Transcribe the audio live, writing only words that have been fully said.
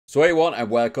So hey everyone, and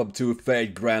welcome to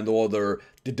Fate Grand Order,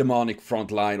 the demonic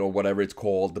frontline, or whatever it's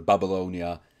called, the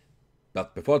Babylonia.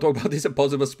 But before I talk about these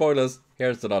impossible spoilers,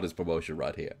 here's another promotion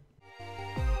right here.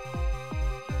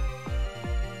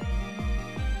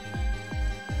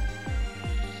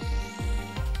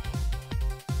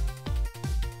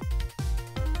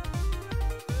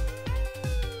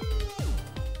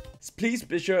 Please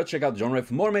be sure to check out Genre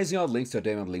for more amazing art. Links to our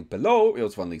Damon link below. We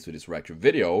also find links to this reaction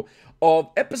video of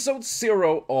episode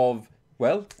 0 of,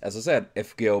 well, as I said,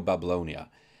 FGO Babylonia.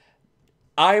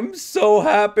 I'm so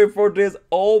happy for this.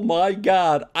 Oh my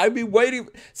god. I've been waiting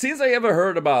since I ever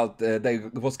heard about they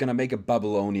was gonna make a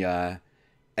Babylonia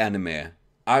anime.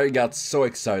 I got so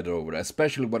excited over it,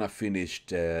 especially when I finished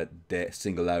the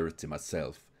Singularity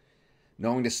myself.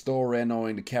 Knowing the story,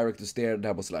 knowing the characters there,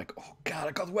 that was like, oh god,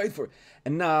 I can't wait for it.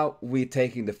 And now we're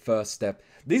taking the first step.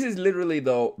 This is literally,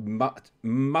 though,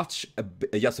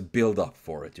 just a build-up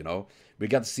for it, you know? We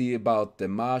got to see about the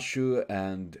Mashu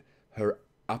and her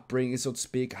upbringing, so to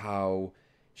speak, how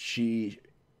she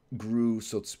grew,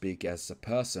 so to speak, as a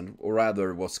person, or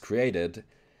rather was created.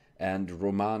 And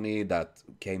Romani that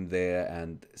came there,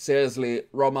 and seriously,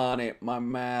 Romani, my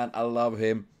man, I love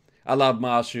him. I love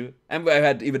Mashu, and we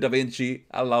had even Da Vinci,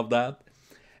 I love that.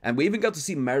 And we even got to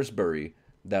see Marsbury,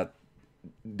 that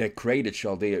they created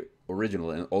Chaldea original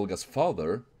and Olga's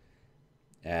father.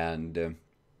 And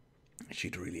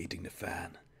she's really eating the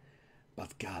fan.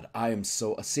 But god, I am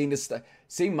so... Seeing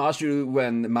Mashu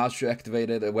when Mashu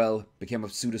activated, well, became a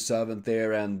pseudo-servant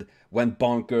there and went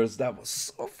bonkers, that was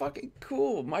so fucking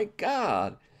cool, my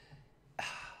god.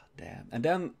 Damn. And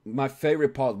then my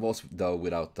favorite part was, though,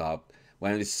 without doubt,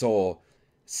 when we saw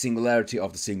Singularity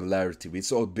of the Singularity. We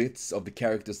saw bits of the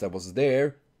characters that was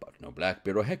there, but no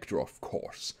Blackbeard or Hector, of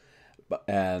course.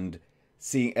 And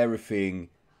seeing everything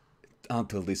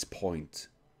until this point,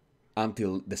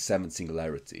 until the 7th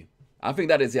Singularity. I think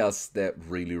that is just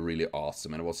really, really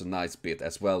awesome. And it was a nice bit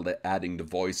as well, that adding the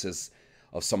voices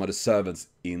of some of the servants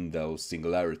in those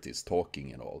Singularities,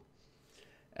 talking and all.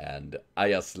 And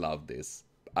I just love this.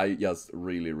 I just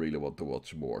really, really want to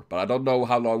watch more. But I don't know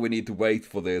how long we need to wait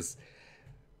for this.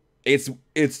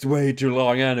 It's way too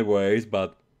long anyways,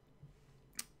 but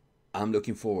I'm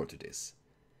looking forward to this.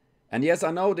 And yes,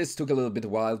 I know this took a little bit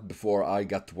while before I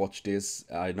got to watch this.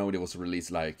 I know it was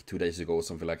released like 2 days ago or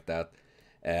something like that.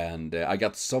 And I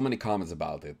got so many comments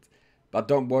about it. But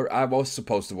don't worry, I was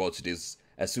supposed to watch this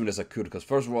as soon as I could. Because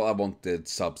first of all, I wanted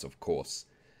subs, of course.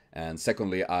 And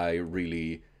secondly, I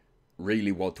really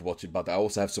want to watch it, but I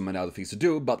also have so many other things to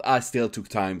do. But I still took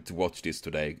time to watch this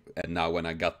today, and now when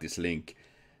I got this link,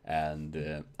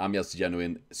 and I'm just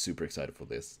genuine super excited for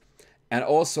this. And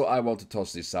also I want to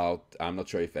toss this out. I'm not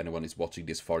sure if anyone is watching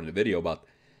this far in the video, but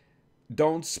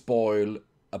don't spoil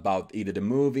about either the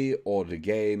movie or the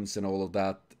games and all of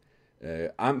that.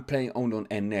 I'm playing only on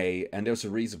NA, and there's a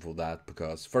reason for that,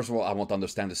 because first of all, I want to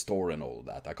understand the story and all of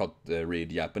that. I can't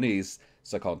read Japanese,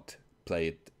 so I can't play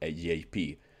it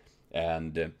JP.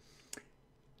 And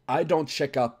I don't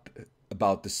check up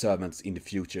about the servants in the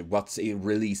future, what's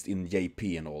released in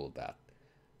JP and all of that.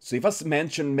 So if I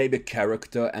mention maybe a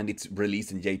character and it's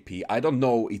released in JP, I don't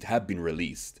know it have been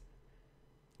released.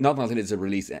 Not until it's a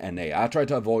release in NA. I try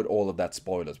to avoid all of that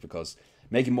spoilers, because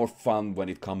making more fun when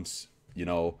it comes, you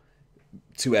know,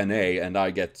 to NA and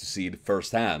I get to see it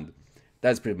firsthand.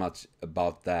 That's pretty much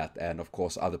about that. And of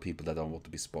course other people that don't want to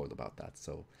be spoiled about that.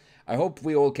 So I hope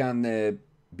we all can...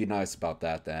 be nice about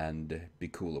that and be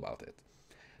cool about it.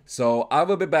 So I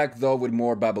will be back though with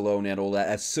more Babylonia and all that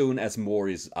as soon as more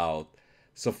is out.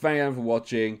 So thank you for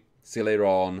watching, see you later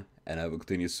on, and have a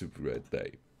continued super great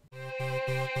day.